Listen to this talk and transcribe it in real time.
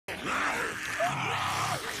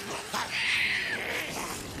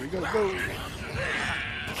go, go.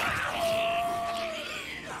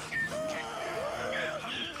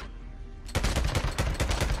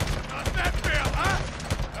 Not that fail, huh?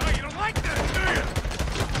 Oh, you don't like that, do you?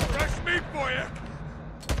 Fresh meat for you.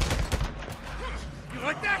 You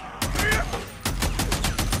like that, do you?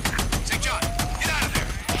 St. John, get out of there.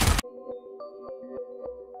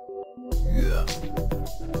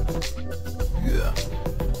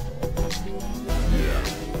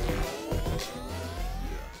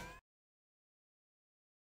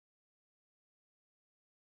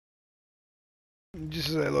 Just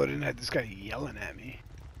as I loaded in, I had this guy yelling at me.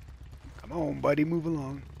 Come on, buddy, move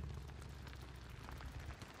along.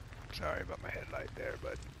 Sorry about my headlight there,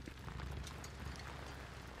 but...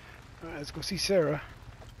 Alright, let's go see Sarah.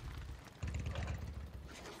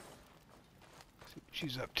 See what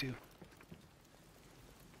she's up to.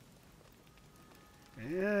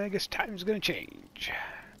 Yeah, I guess time's gonna change.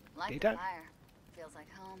 Like Daytime? fire. Feels like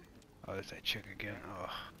home. Oh, there's that chick again. Oh.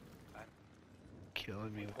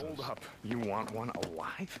 Killing me with Hold those. up. You want one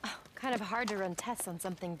alive? Oh, kind of hard to run tests on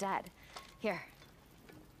something dead. Here.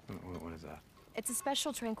 What is that? It's a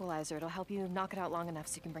special tranquilizer. It'll help you knock it out long enough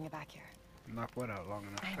so you can bring it back here. Knock what out long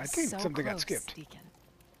enough? I'm I think so something got close, skipped. Deacon.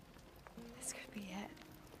 This could be it.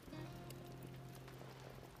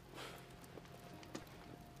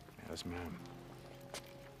 Yes, ma'am.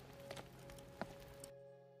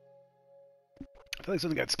 I feel like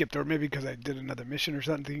something got skipped, or maybe because I did another mission or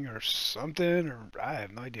something, or I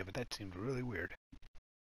have no idea, but that seemed really weird.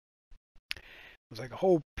 It was like a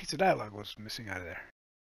whole piece of dialogue was missing out of there.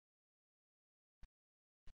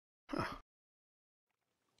 Huh.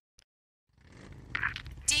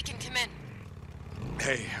 Deacon, come in.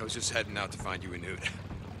 Hey, I was just heading out to find you a nude.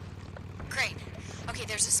 Great. Okay,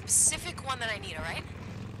 there's a specific one that I need, all right?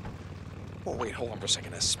 Oh, wait, hold on for a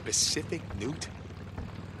second. A specific newt?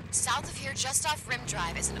 South of here, just off Rim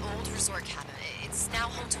Drive, is an old resort cabin. It's now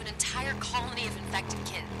home to an entire colony of infected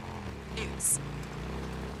newts.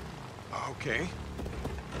 Okay.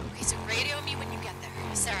 Okay, so radio me when you get there.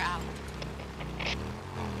 Sarah out.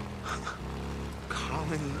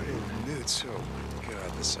 Colony of newts. Oh, my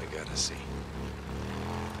God, this I gotta see.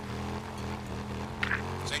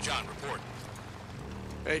 St. John, report.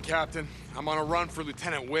 Hey, Captain. I'm on a run for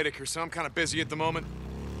Lieutenant Whitaker, so I'm kind of busy at the moment.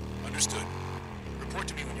 Understood. Report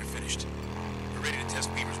to me when you're finished. We're ready to test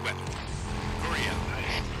Weaver's weapon. Hurry up.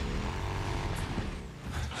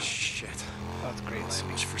 Shit. That's great. So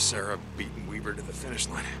much for Sarah beating Weaver to the finish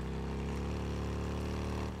line.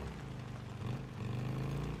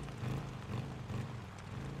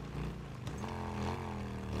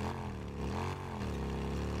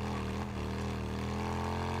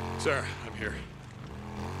 Sarah, I'm here.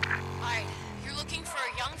 Alright, you're looking for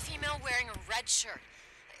a young female wearing a red shirt.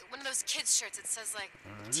 One of those kids' shirts that says, like,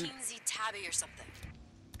 Teensy Tabby or something.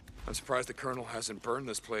 I'm surprised the Colonel hasn't burned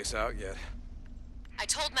this place out yet. I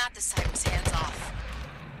told Matt the site was hands off.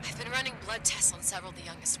 I've been running blood tests on several of the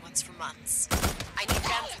youngest ones for months. I need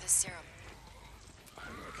them for the serum.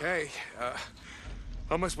 Okay, how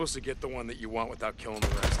am I supposed to get the one that you want without killing the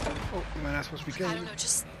rest? Oh, am I not supposed to be killing I don't you? know,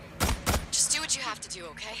 just do what you have to do,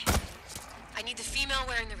 okay? I need the female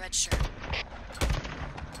wearing the red shirt.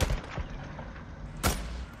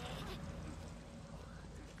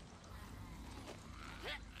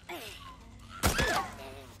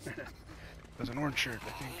 It was an orange shirt,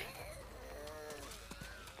 I think.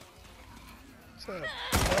 What's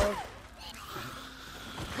up, dog?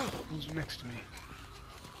 Who's next to me?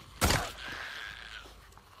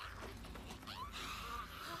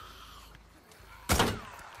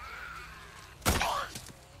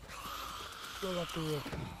 Go up the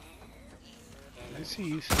roof. I see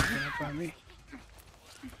you sneaking up on me.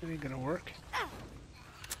 It ain't gonna work.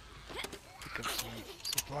 Pick up some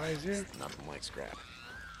supplies here. Nothing like scrap.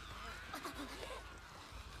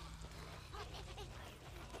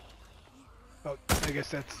 Oh, I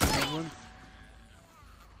guess that's the big one.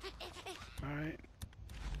 Alright.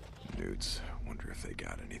 Dudes, wonder if they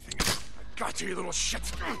got anything. Got you little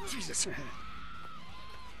shit! Oh, Jesus!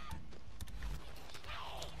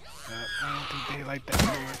 I don't think they like that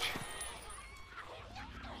very much.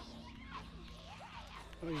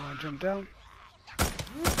 Oh, you wanna jump down?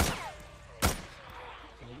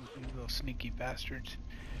 You little sneaky bastards.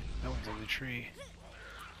 That one's in the tree.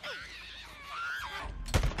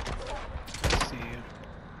 I see you.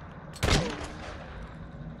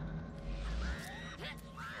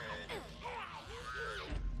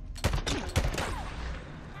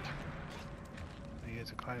 You guys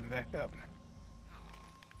are climbing back up.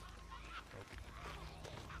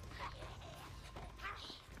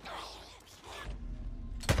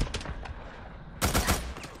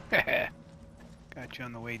 Got you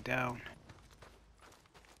on the way down.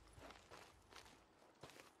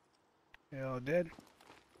 They all dead?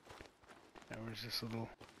 Now where's this little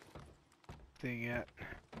thing at?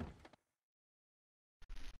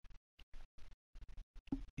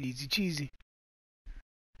 Easy cheesy.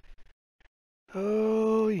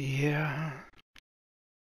 Oh yeah.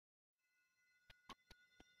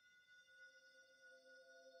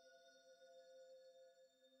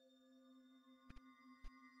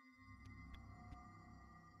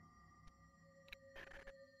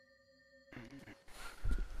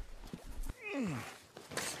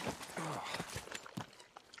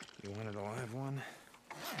 You wanted a live one?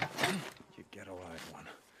 You get a live one.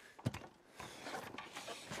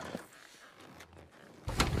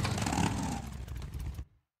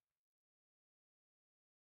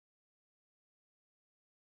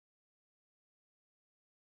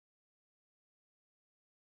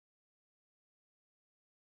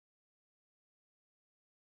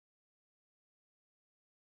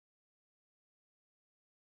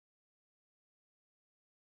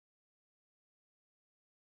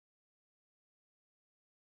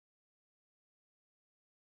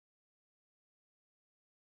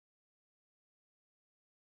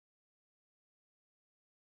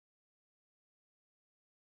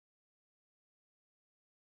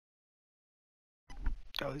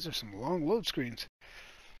 Oh, these are some long load screens.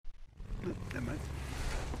 Never mind.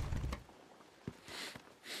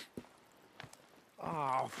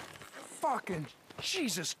 Oh, fucking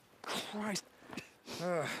Jesus Christ.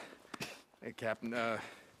 Hey, Captain,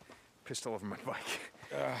 pistol over my bike.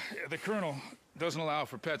 The Colonel doesn't allow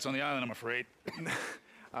for pets on the island, I'm afraid.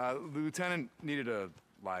 The Lieutenant needed a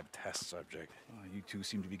live test subject. You two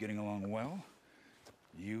seem to be getting along well.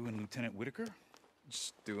 You and Lieutenant Whitaker?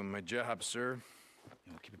 Just doing my job, sir.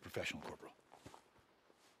 You know, keep it professional, Corporal.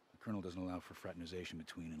 The Colonel doesn't allow for fraternization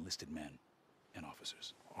between enlisted men and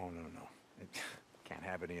officers. Oh, no. Can't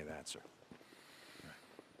have any of that, sir. Right.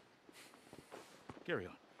 Carry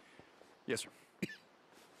on. Yes, sir.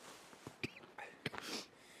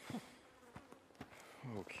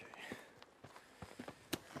 Okay.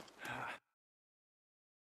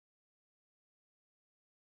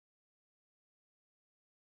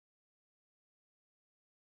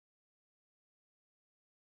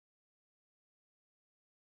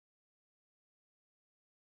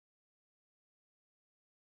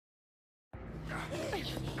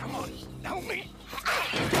 Come on, help me!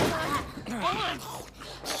 Hold on.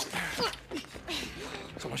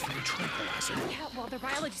 So much for your tranquilizer. Yeah, well, the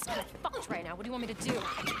biology's kind of fucked right now. What do you want me to do?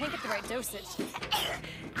 I can't get the right dosage.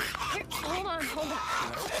 Here, hold on.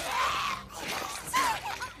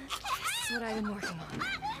 This is what I've been working on.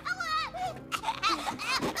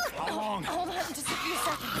 How long? Hold on, just a few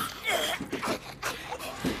seconds.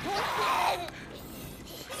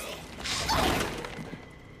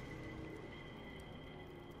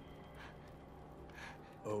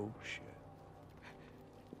 Oh, shit.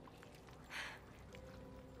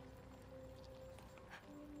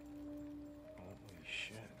 Holy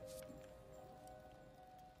shit.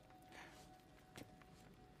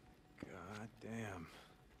 God damn.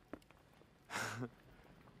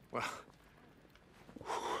 Well,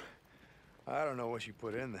 I don't know what you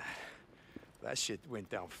put in that. That shit went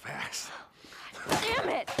down fast. Damn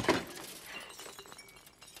it!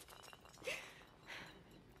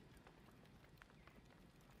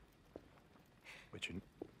 But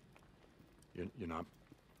you're not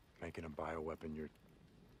making a bioweapon. You're.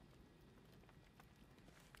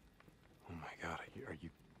 Oh my God! Are you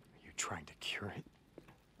trying to cure it?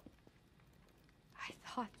 I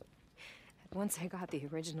thought that once I got the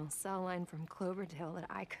original cell line from Cloverdale that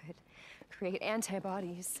I could create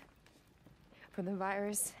antibodies for the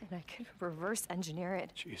virus and I could reverse engineer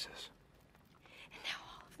it. Jesus. And now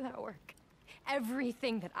all of that work,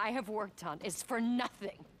 everything that I have worked on is for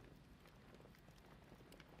nothing.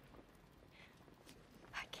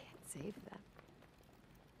 I can't save them.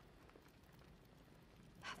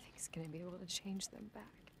 Nothing's gonna be able to change them back.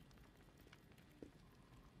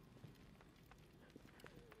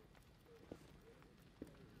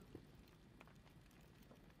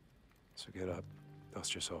 So get up,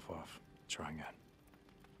 dust yourself off, try again.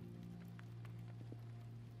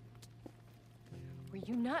 Were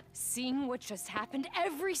you not seeing what just happened?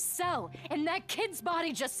 Every cell in that kid's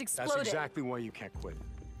body just exploded. That's exactly why you can't quit.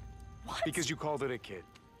 What? Because you called it a kid.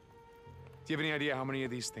 Do you have any idea how many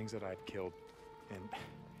of these things that I've killed? And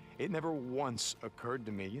it never once occurred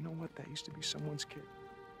to me, you know what, that used to be someone's kid.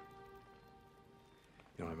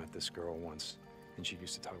 You know, I met this girl once, and she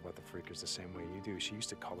used to talk about the freakers the same way you do. She used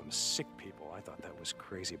to call them sick people. I thought that was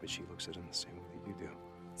crazy, but she looks at them the same way that you do.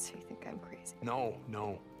 So you think I'm crazy? No.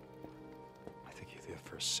 I think you're the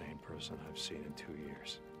first sane person I've seen in 2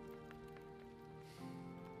 years.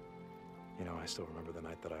 You know, I still remember the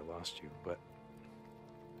night that I lost you, but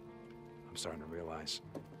I'm starting to realize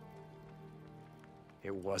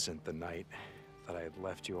it wasn't the night that I had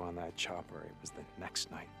left you on that chopper. It was the next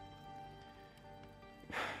night.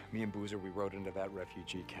 Me and Boozer, we rode into that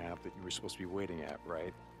refugee camp that you were supposed to be waiting at,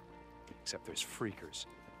 right? Except there's freakers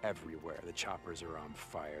everywhere. The choppers are on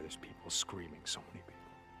fire. There's people screaming, so many people.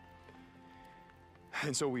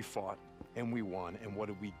 And so we fought, and we won, and what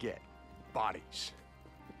did we get? Bodies.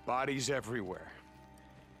 Bodies everywhere.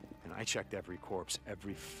 And I checked every corpse,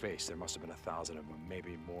 every face. There must have been 1,000 of them,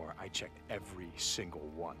 maybe more. I checked every single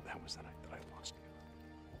one. That was the night that I lost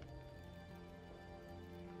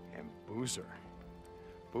you. And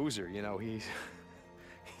Boozer, you know, he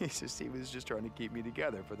was just trying to keep me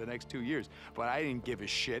together for the next 2 years. But I didn't give a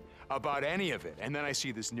shit about any of it. And then I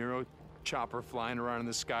see this Nero chopper flying around in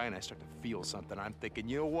the sky, and I start to feel something. I'm thinking,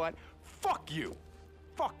 you know what? Fuck you.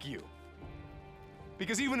 Fuck you.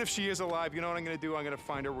 Because even if she is alive, you know what I'm gonna do? I'm gonna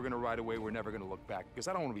find her, we're gonna ride away, we're never gonna look back. Because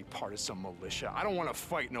I don't wanna be part of some militia. I don't wanna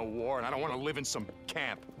fight no war, and I don't wanna live in some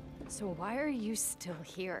camp. So why are you still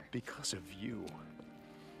here? Because of you.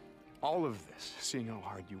 All of this, seeing how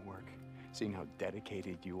hard you work, seeing how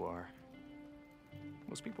dedicated you are.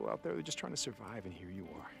 Most people out there, they're just trying to survive, and here you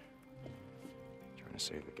are. Trying to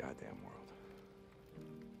save the goddamn world.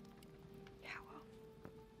 Yeah, well,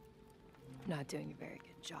 I'm not doing a very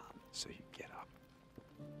good job. So you get up,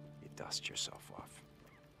 you dust yourself off,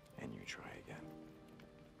 and you try again.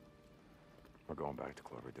 We're going back to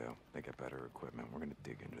Cloverdale. They get better equipment. We're gonna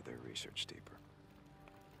dig into their research deeper.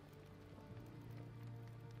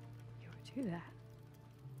 You would do that?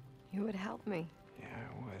 You would help me? Yeah,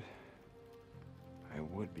 I would. I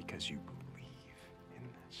would because you believe in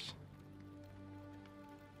this.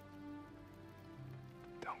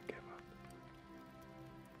 Don't give up.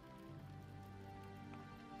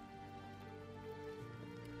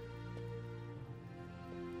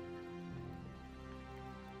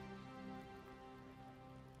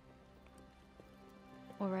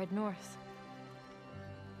 We'll ride north.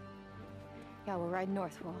 Yeah, we'll ride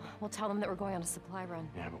north. We'll tell them that we're going on a supply run.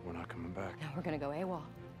 Yeah, but we're not coming back. No, we're gonna go AWOL.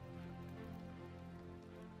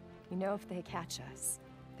 You know, if they catch us,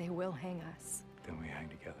 they will hang us. Then we hang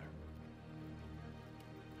together.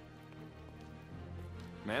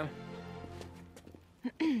 Ma'am?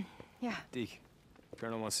 Yeah. Deke,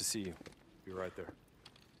 Colonel wants to see you. Be right there.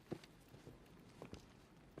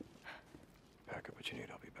 Pack up what you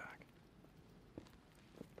need, I'll be back.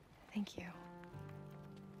 Thank you.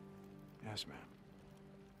 Yes, ma'am.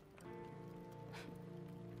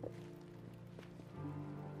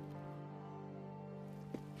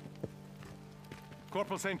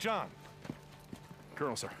 Corporal St. John,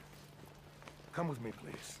 Colonel, sir. come with me,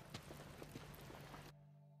 please.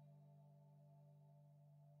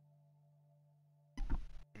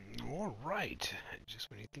 All right. Just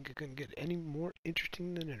when you think it couldn't get any more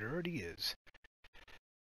interesting than it already is.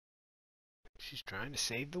 She's trying to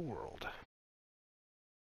save the world.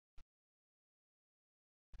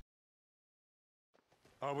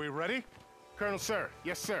 Are we ready? Colonel, sir.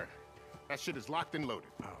 Yes, sir. That shit is locked and loaded.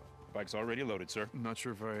 Bike's already loaded, sir. I'm not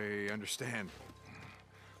sure if I understand.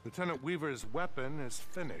 Lieutenant Weaver's weapon is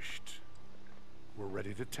finished. We're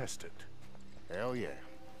ready to test it. Hell yeah.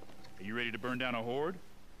 Are you ready to burn down a horde?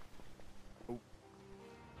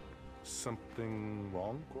 Something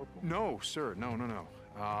wrong, Corporal? No, sir. No.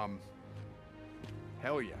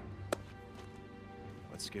 Hell yeah.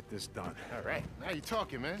 Let's get this done. All right. Now you're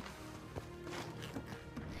talking, man.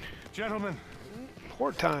 Gentlemen,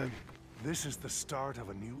 Horde time. this is the start of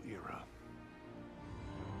a new era.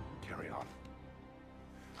 Carry on.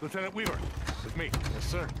 Lieutenant Weaver, with me. Yes,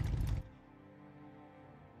 sir.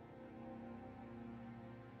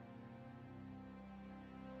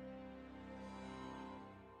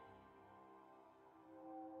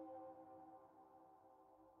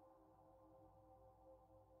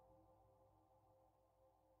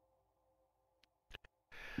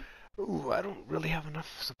 Ooh, I don't really have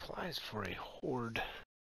enough supplies for a horde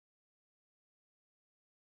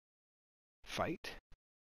fight.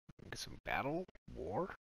 Get some battle,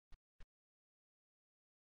 war.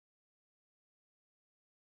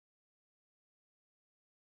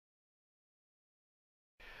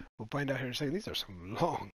 We'll find out here in a second. These are some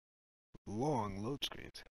long load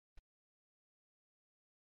screens.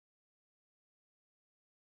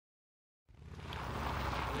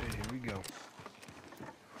 Okay, here we go.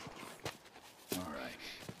 All right.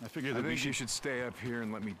 I figured I that we think you should... should stay up here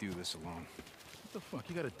and let me do this alone. What the fuck?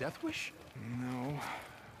 You got a death wish? No,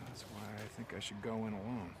 that's why I think I should go in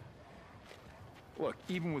alone. Look,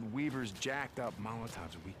 even with Weaver's jacked up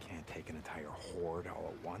Molotovs, we can't take an entire horde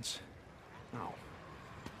all at once. No.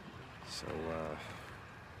 So,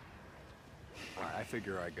 I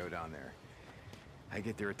figure I go down there. I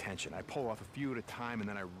get their attention. I pull off a few at a time, and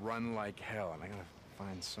then I run like hell. And I gotta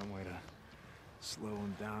find some way to slow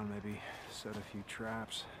them down, maybe set a few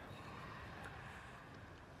traps.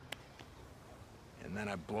 And then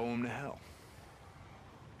I blow them to hell.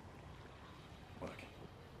 Look,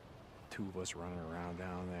 two of us running around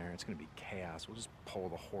down there, it's gonna be chaos. We'll just pull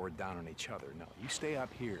the horde down on each other. No, you stay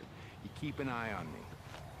up here. You keep an eye on me.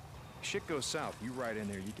 If shit goes south, you ride in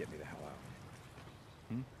there, you get me the hell out.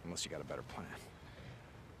 Unless you got a better plan.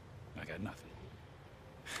 I got nothing.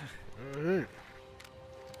 All right.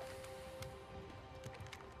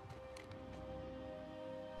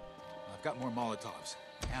 I've got more Molotovs,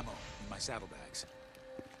 ammo in my saddlebags.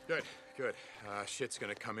 Good, good. Shit's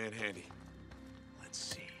gonna come in handy. Let's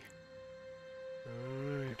see.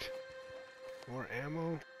 Alright. More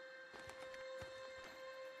ammo.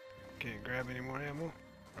 Can't grab any more ammo?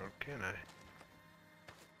 Or can I?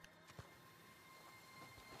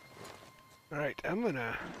 Alright, I'm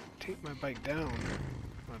gonna take my bike down.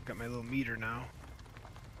 I've got my little meter now.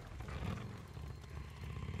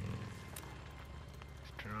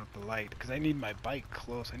 Just turn off the light, because I need my bike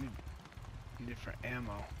close. I need it for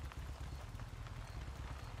ammo.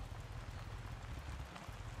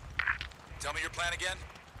 Tell me your plan again?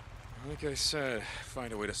 Like I said,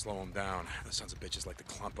 find a way to slow them down. The sons of bitches like to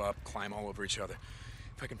clump up, climb all over each other.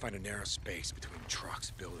 If I can find a narrow space between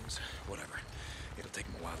trucks, buildings, whatever, it'll take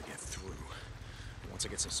them a while to get through. And once I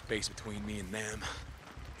get some space between me and them,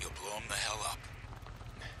 You'll blow them the hell up.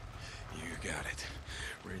 you got it.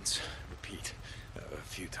 Rinse, repeat, a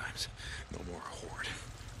few times. No more horde.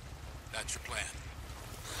 That's your plan.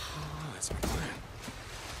 That's my plan.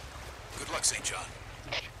 Good luck, St. John.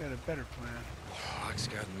 You got a better plan. Luck's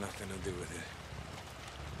got nothing to do with it.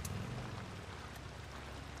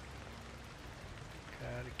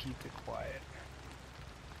 Gotta keep it quiet.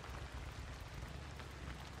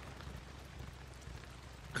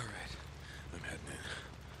 All right, I'm heading in.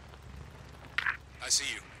 I see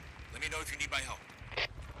you. Let me know if you need my help. I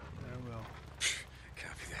will.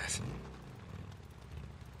 Copy that.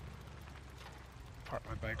 Park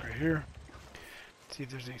my bike right here. See if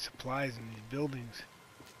there's any supplies in these buildings.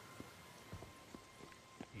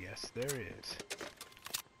 Yes, there is.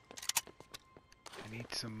 I need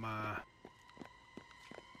some, what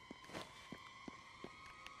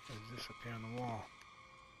is this up here on the wall?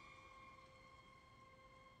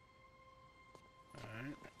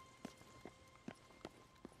 Alright.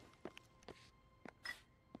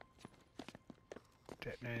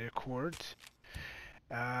 Detonator cords.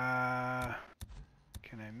 Can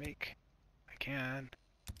I make? I can.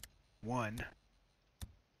 One.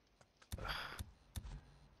 Ugh.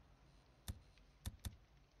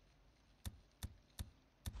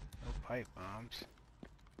 No pipe bombs.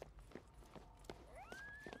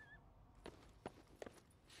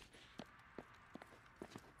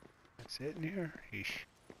 That's it in here? Eesh.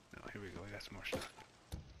 No, here we go. We got some more stuff.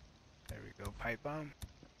 There we go. Pipe bomb.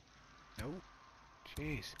 Nope.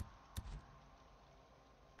 Jeez.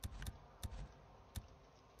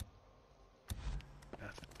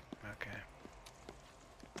 Nothing. Okay.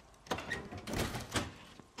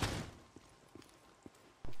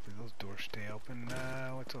 Hopefully those doors stay open.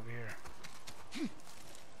 What's over here?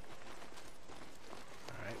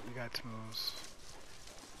 Alright, we got some of those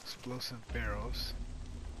explosive barrels.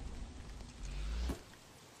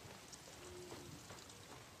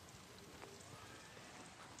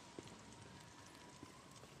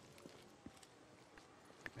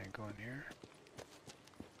 Can I go in here?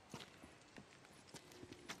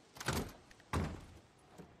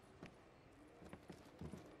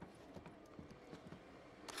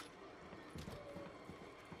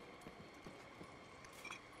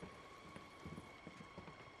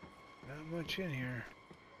 Not much in here.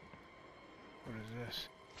 What is this?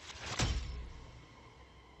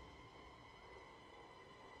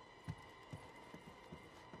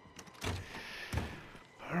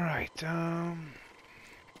 All right,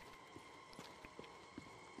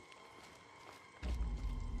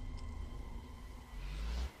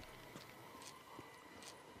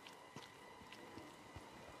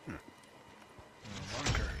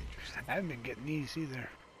 bunker. I haven't been getting these either.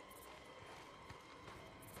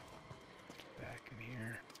 Back in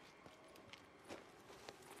here.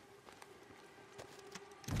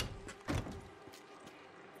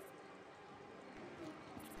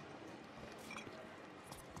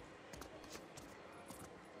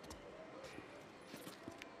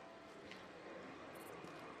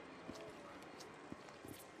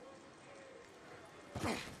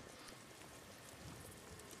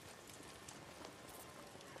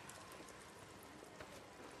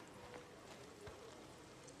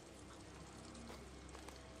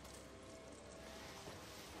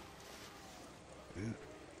 Ooh.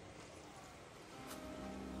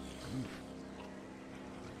 Oof.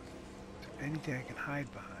 Is there anything I can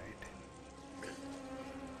hide behind?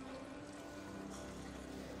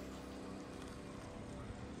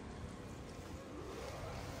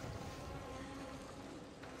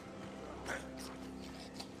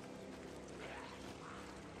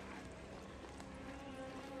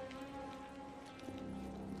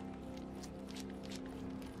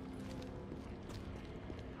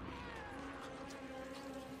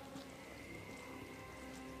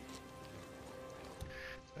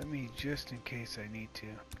 Let me, just in case I need to,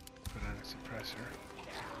 put on a suppressor.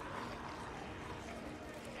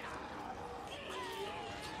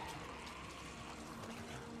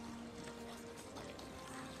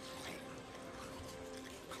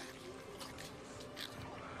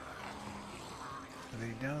 Are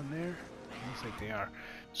they down there? Looks like they are.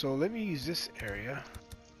 So let me use this area.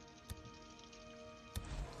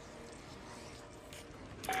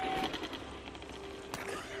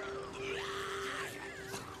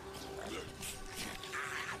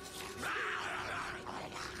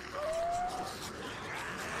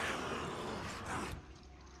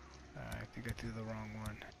 I think I threw the wrong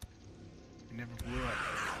one. It never blew up.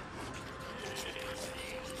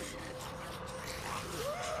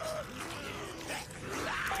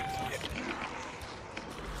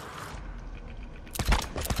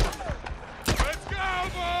 Let's go,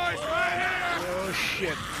 boys! Right here! Oh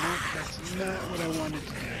shit, no, that's not what I wanted to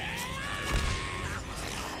do. It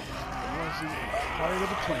wasn't part of the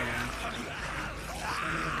plan.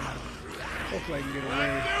 Son of a gun. Hopefully I can get away.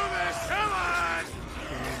 Let's do this! Come on!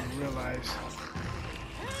 I didn't realize.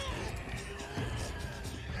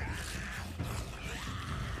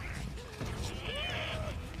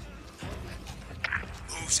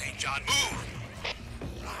 Move, St. John, move!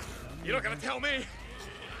 You're not gonna tell me?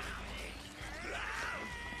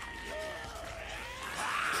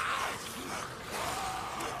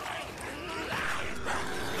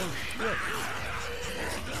 Oh shit.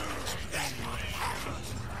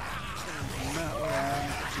 Not what I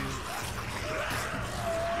wanted to do.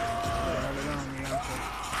 Have it on me, okay.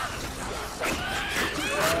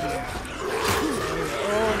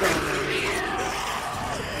 Oh no.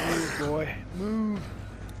 Move, boy. Move.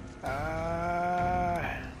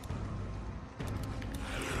 Alright.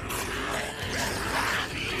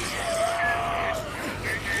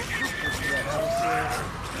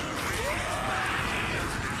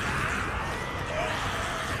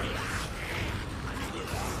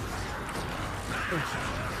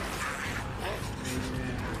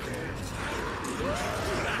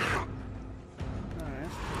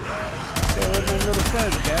 Stay with my little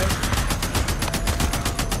friend, guys.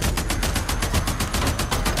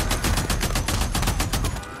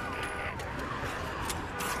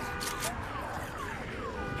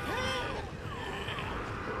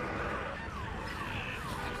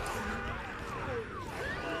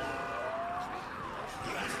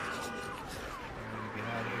 Get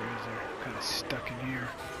out of here. They're kind of stuck in here.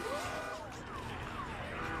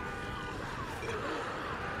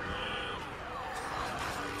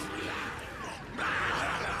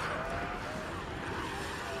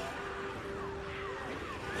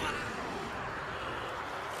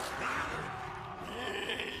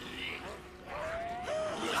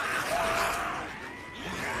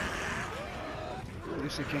 At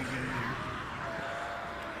least I can't get in here.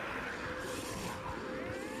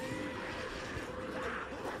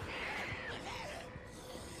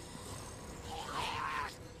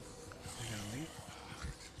 They're gonna leave.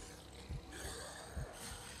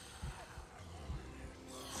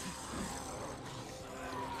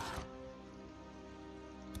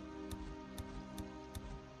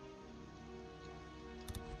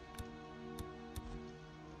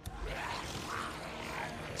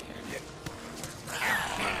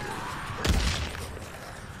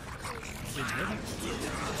 They ready?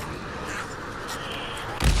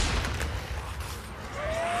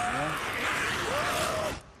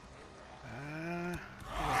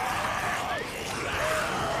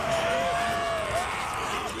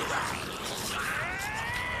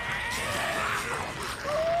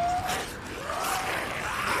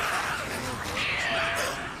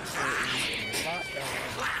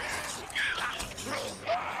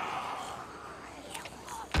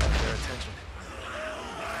 Their attention.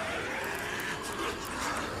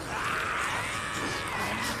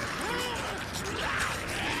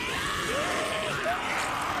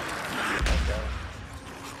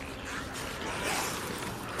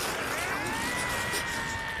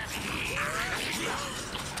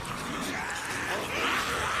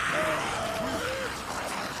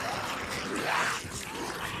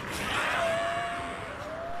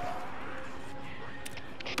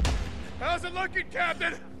 How's it looking,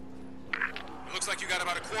 Captain? It looks like you got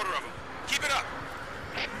about a quarter of them. Keep it up.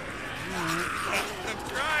 I'm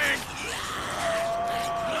trying.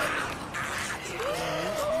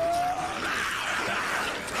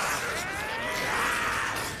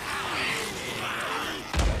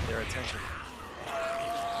 Got their attention.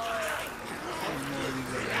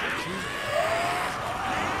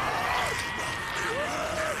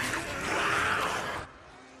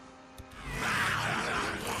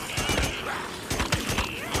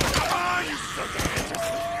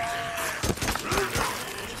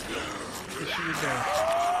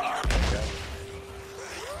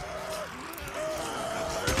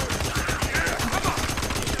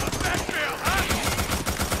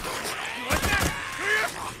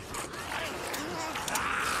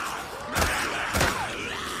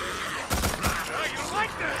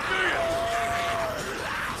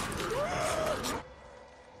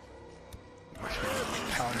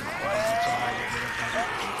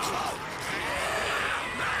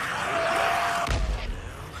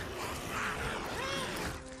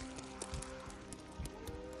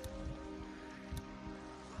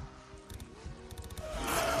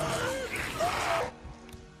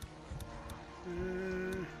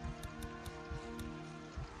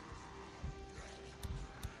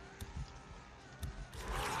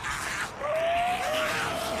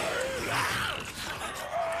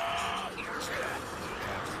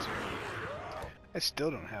 I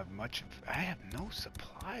still don't have much of... I have no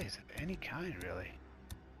supplies of any kind, really.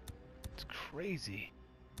 It's crazy.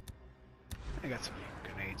 I got some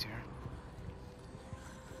grenades here.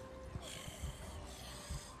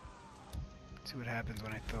 Let's see what happens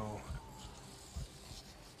when I throw...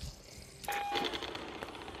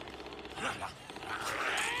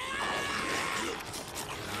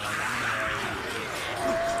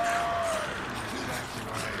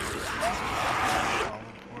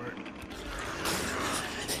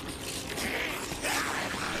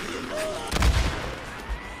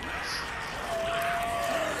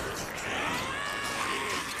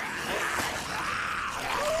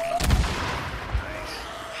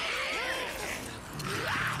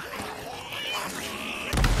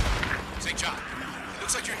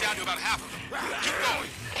 Looks like you're down to about half of them. Keep going.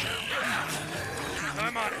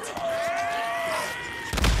 I'm on it.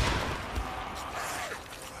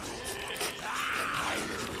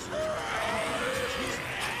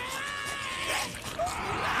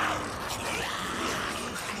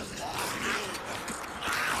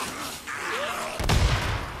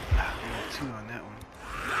 Two on that one.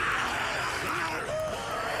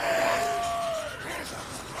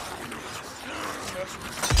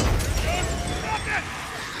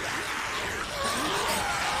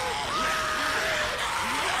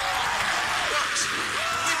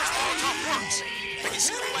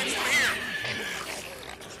 See the lights from here.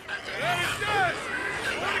 That it does.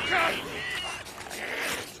 Let it come.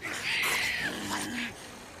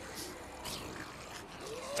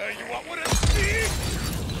 You want one of these?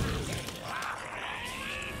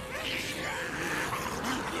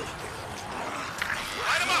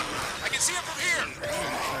 Light 'em up. I can see 'em from here.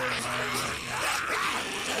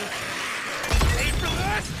 Ready for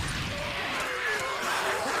this?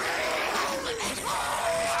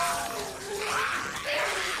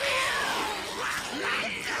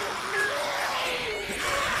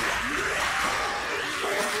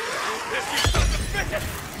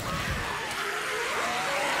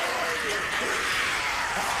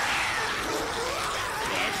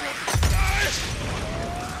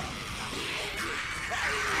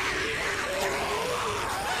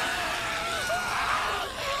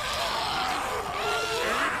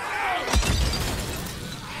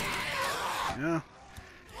 Yeah.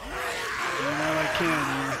 Doing all I can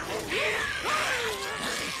here.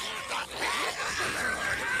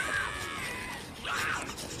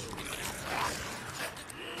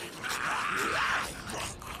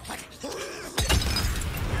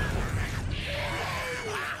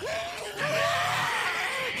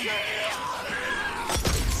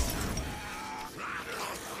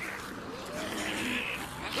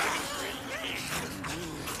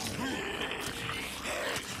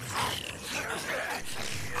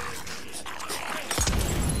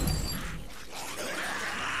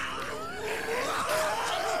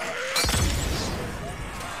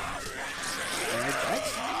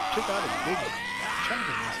 Took out a big chunk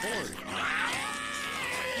of this horde.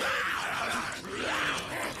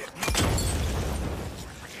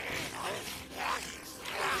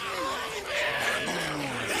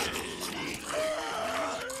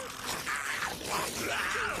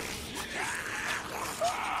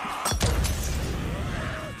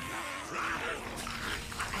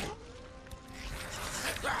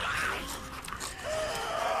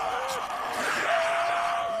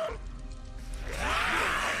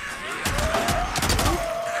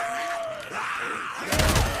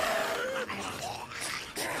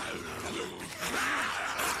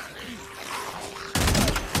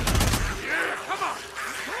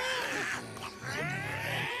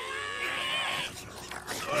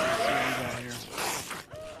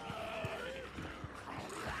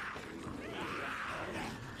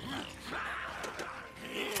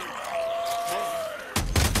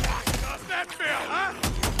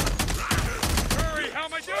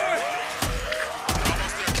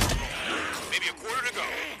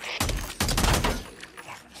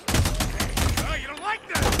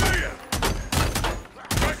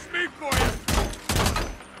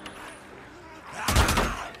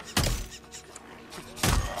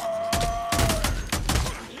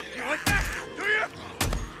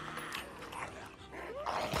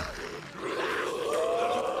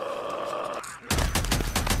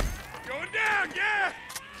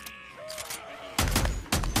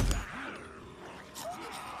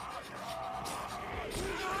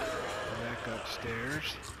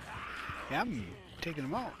 I'm taking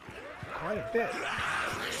them out quite a bit.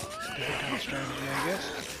 Different kind of strategy, I guess.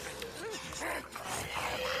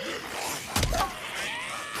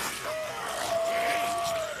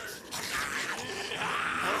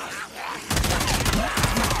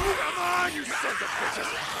 Come on, you sons of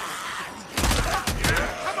bitches! Yeah,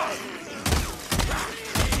 come on!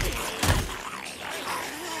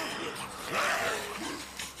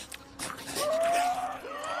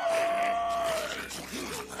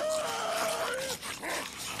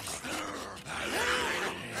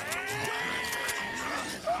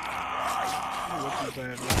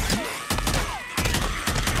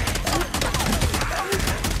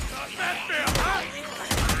 Not that fair, huh?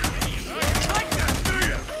 You like that, do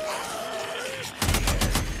you?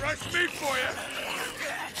 Fresh meat for you.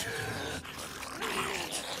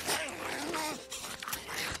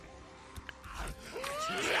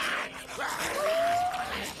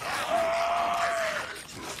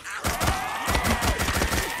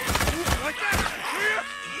 Like that, do you?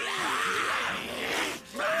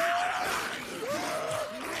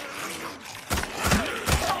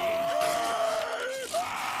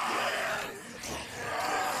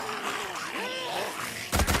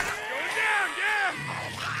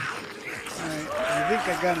 I think I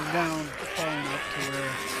got him down far enough to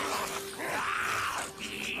where...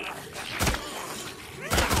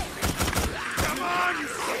 Come on, you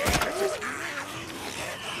son of bitches!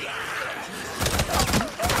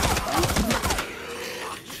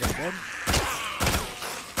 Is that dead?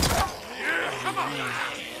 Yeah, come on!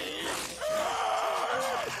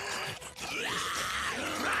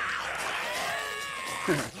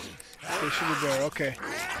 Station the bear, okay.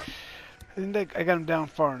 I think I got him down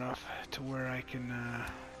far enough to where I can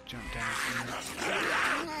jump down from there.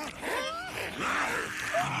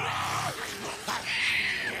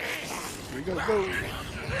 Here we go, go!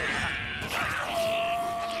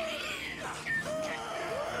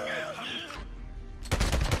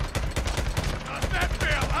 Not that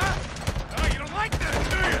fail, huh? Oh, you don't like that,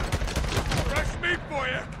 do you? Fresh meat for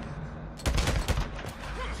you.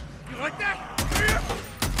 You like that? Do you?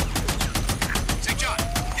 St. John,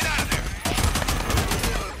 get out of there!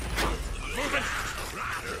 Moving!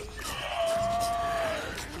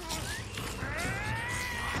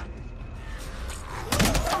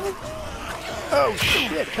 Oh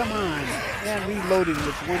shit, come on! Man, reloading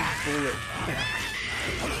with one bullet. That's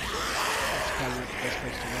probably not the best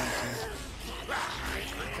place to run to.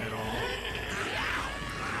 At all.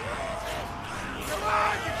 Come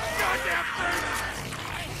on, you goddamn thing!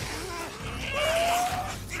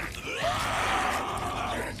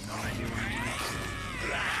 I have no idea where I'm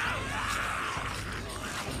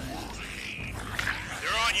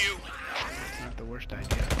They're on you! at. Not the worst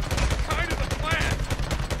idea. Kind of the plan!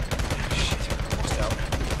 Almost out.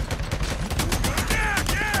 Yeah,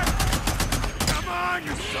 yeah! Come on,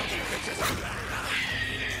 you sons of bitches!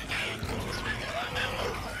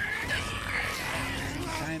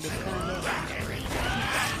 Kind of.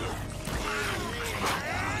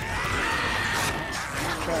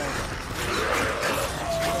 Try.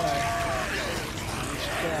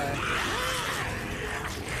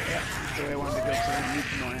 Yeah, that's the way I wanted to go, because I need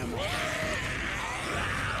more ammo.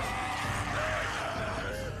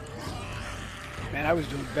 Man, I was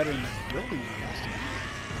doing better in the building last time.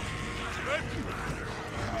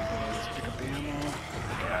 Let's pick up the ammo.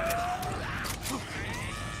 Got it.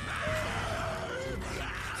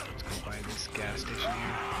 Let's go by this gas station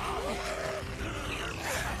here.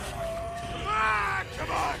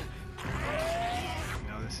 Come on!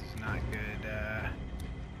 No, this is not good.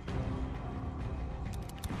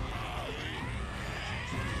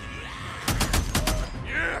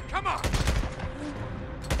 Yeah, come on!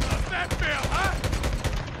 Not that fail, huh?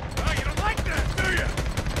 Oh, you don't like that, do you?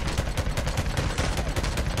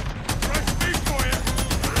 Fresh meat for you!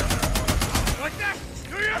 Like that,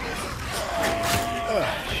 do you? Oh,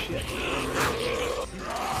 shit.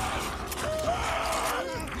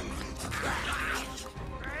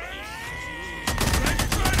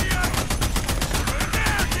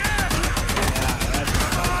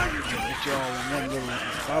 Get you all in one little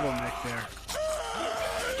bottleneck there.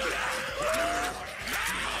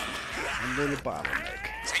 One little bottleneck.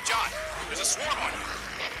 St. John, there's a swarm on you.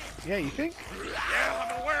 Yeah, you think? Yeah,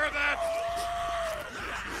 I'm aware of that.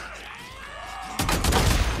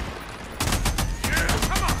 Yeah,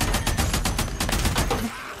 come on.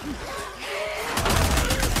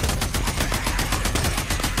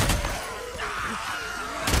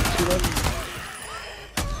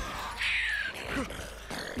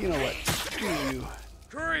 You know what? Screw you.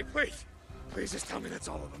 Curry, please. Please just tell me that's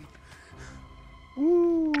all of them.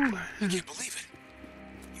 Woo! I can't believe it.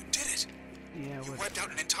 You did it. Yeah, You what? wiped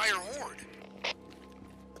out an entire horde.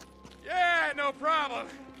 no problem.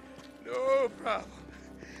 No problem.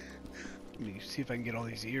 Let me see if I can get all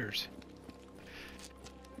these ears.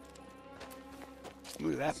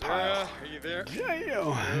 Look at that pile. Are you there?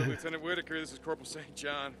 Damn. Lieutenant Whitaker, this is Corporal St.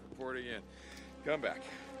 John reporting in. Come back.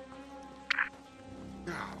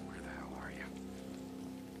 Oh, where the hell are you?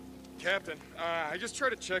 Captain, I just tried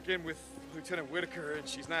to check in with Lieutenant Whitaker, and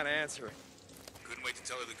she's not answering. Couldn't wait to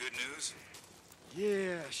tell her the good news?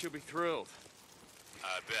 Yeah, she'll be thrilled.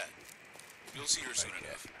 I bet. You'll see her soon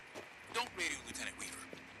enough. Don't radio Lieutenant Weaver.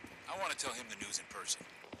 I want to tell him the news in person.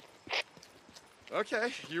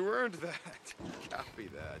 Okay, you earned that. Copy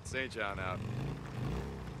that. St. John out.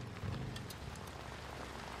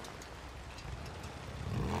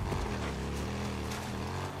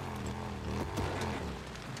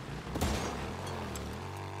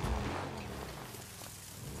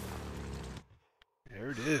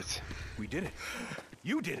 There it is. We did it.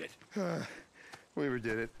 You did it. Weaver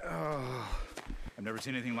did it. Oh. I've never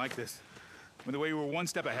seen anything like this. With the way you were one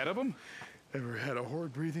step ahead of him? Ever had a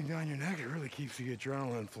horde breathing down your neck? It really keeps the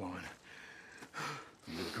adrenaline flowing.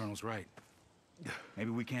 Maybe the Colonel's right. Maybe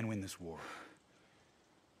we can win this war.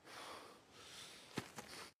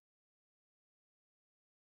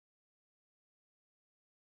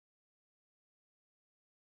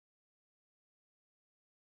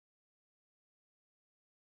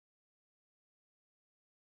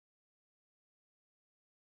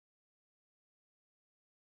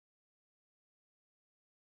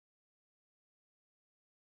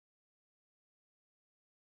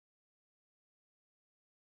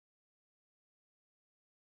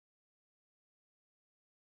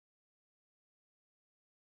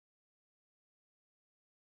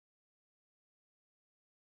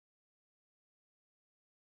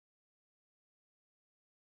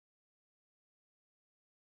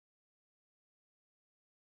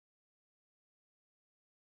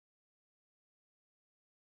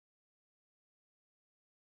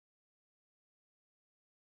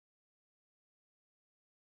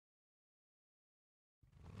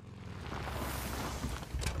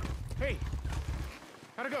 Hey,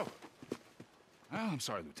 how'd it go? Oh, I'm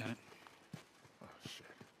sorry, Lieutenant. Oh, shit.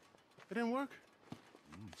 It didn't work?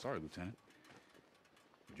 Sorry, Lieutenant.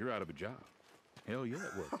 But you're out of a job. Hell, you're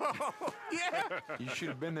at work. Oh, yeah! You should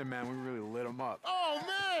have been there, man. We really lit him up. Oh,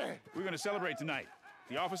 man! We're gonna celebrate tonight.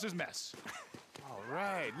 The officer's mess. All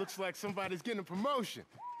right, looks like somebody's getting a promotion.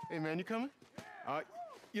 Hey, man, you coming?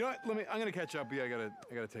 You know what? I'm gonna catch up with you.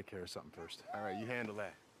 I gotta take care of something first. All right, you handle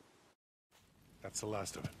that. That's the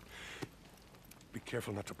last of it. Be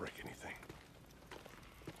careful not to break anything.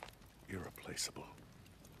 Irreplaceable.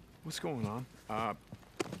 What's going on?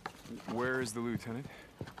 Where is the lieutenant?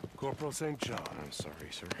 Corporal St. John. I'm sorry,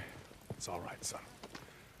 sir. It's all right, son.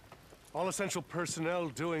 All essential personnel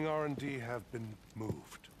doing R&D have been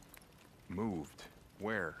moved. Moved.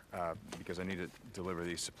 Where? Because I need to deliver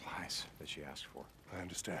these supplies that she asked for. I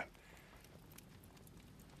understand.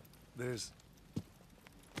 There's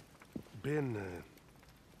been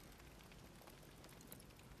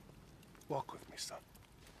walk with me, son.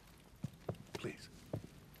 Please.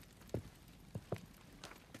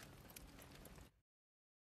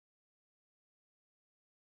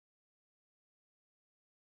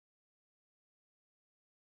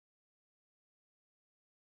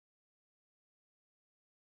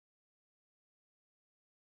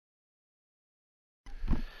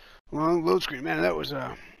 Long load screen, man. That was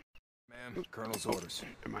Ma'am, Colonel's orders.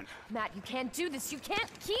 Come on. Matt, you can't do this. You can't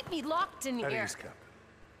keep me locked in At here. ease, Captain.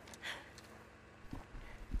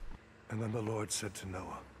 And then the Lord said to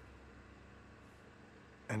Noah,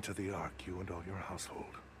 "Enter the ark, you and all your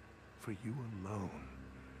household, for you alone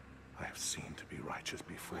I have seen to be righteous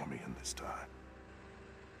before me in this time."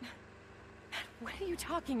 What are you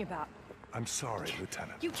talking about? I'm sorry,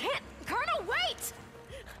 Lieutenant. You can't... Colonel, wait!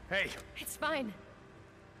 Hey! It's fine.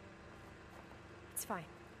 It's fine.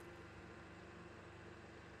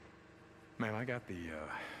 Ma'am, I got the,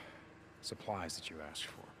 supplies that you asked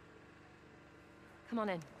for. Come on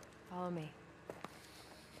in. Follow me.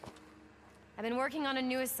 I've been working on a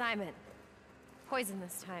new assignment. Poison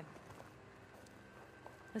this time.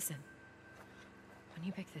 Listen. When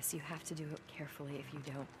you pick this, you have to do it carefully. If you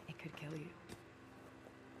don't, it could kill you.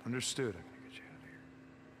 Understood. I'm gonna get you out of here.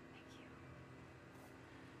 Thank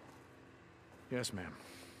you. Yes, ma'am.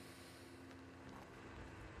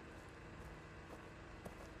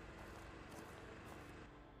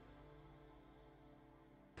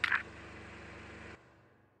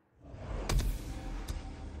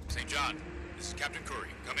 St. John, this is Captain Curry.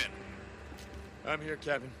 Come in. I'm here,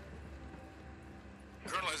 Captain. The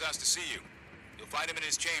Colonel has asked to see you. You'll find him in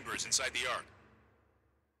his chambers inside the Ark.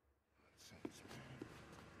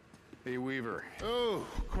 Hey, Weaver. Oh,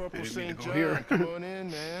 Corporal didn't mean St. to go John, here. come on in,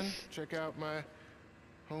 man. Check out my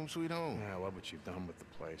home sweet home. Yeah, I love what you've done with the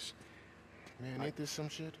place. Man, ain't this some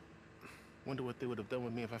shit? Wonder what they would have done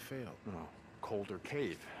with me if I failed. Oh, Colder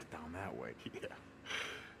Cave, down that way. Yeah,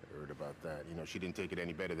 I heard about that. You know, she didn't take it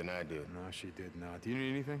any better than I did. No, she did not. Do you need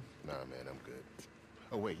anything? Nah, man, I'm good.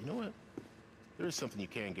 Oh, wait, you know what? There is something you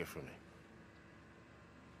can get from me.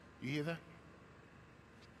 You hear that?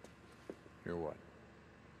 Hear what?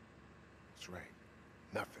 That's right.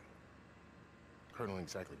 Nothing. Colonel ain't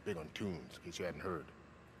exactly big on tunes, in case you hadn't heard.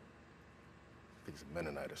 I think it's a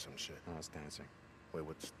Mennonite or some shit. Oh, it's dancing. Wait,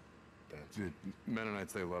 what's dancing? The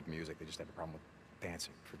Mennonites, they love music. They just have a problem with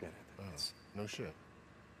dancing. Forget it. Oh, no shit.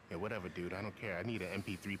 Yeah, whatever, dude. I don't care. I need an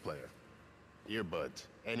MP3 player. Earbuds.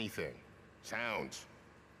 Anything. Sounds.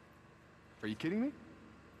 Are you kidding me?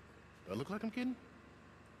 Do I look like I'm kidding?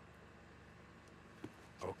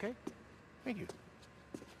 Okay. Thank you.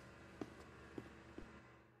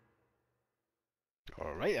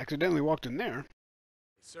 All right, accidentally walked in there.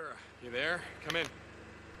 Sarah, you there? Come in.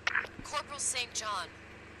 Corporal St. John,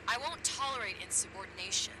 I won't tolerate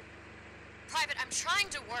insubordination. Private, I'm trying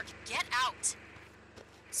to work. Get out.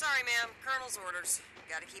 Sorry, ma'am. Colonel's orders.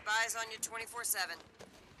 Gotta keep eyes on you 24/7.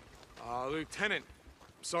 Lieutenant.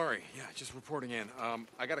 Sorry. Yeah, just reporting in.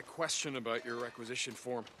 I got a question about your requisition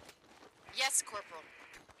form. Yes, Corporal.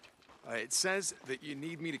 It says that you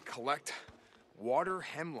need me to collect water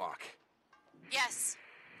hemlock. Yes.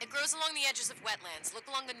 It grows along the edges of wetlands. Look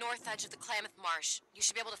along the north edge of the Klamath Marsh. You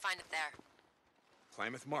should be able to find it there.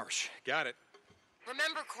 Klamath Marsh. Got it.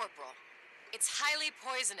 Remember, Corporal, it's highly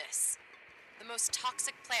poisonous. The most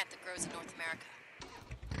toxic plant that grows in North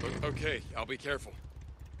America. Okay, I'll be careful.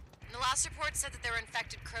 And the last report said that there were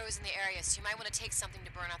infected crows in the area, so you might want to take something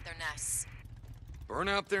to burn out their nests. Burn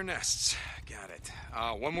out their nests. Got it.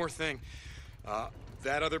 One more thing.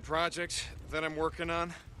 That other project that I'm working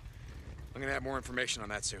on, I'm gonna have more information on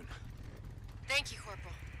that soon. Thank you,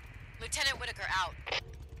 Corporal. Lieutenant Whitaker out.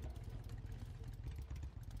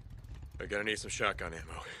 I'm gonna need some shotgun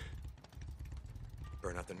ammo.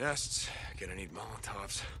 Burn out the nests. Gonna need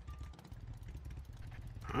Molotovs.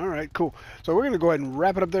 All right, cool. So we're gonna go ahead and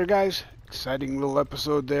wrap it up there, guys. Exciting little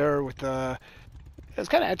episode there with it's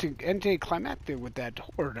kind of anticlimactic with that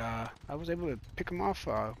horde. I was able to pick them off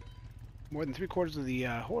more than 3/4 of the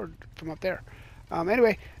horde from up there.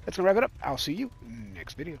 Anyway, that's gonna wrap it up. I'll see you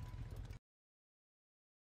next video.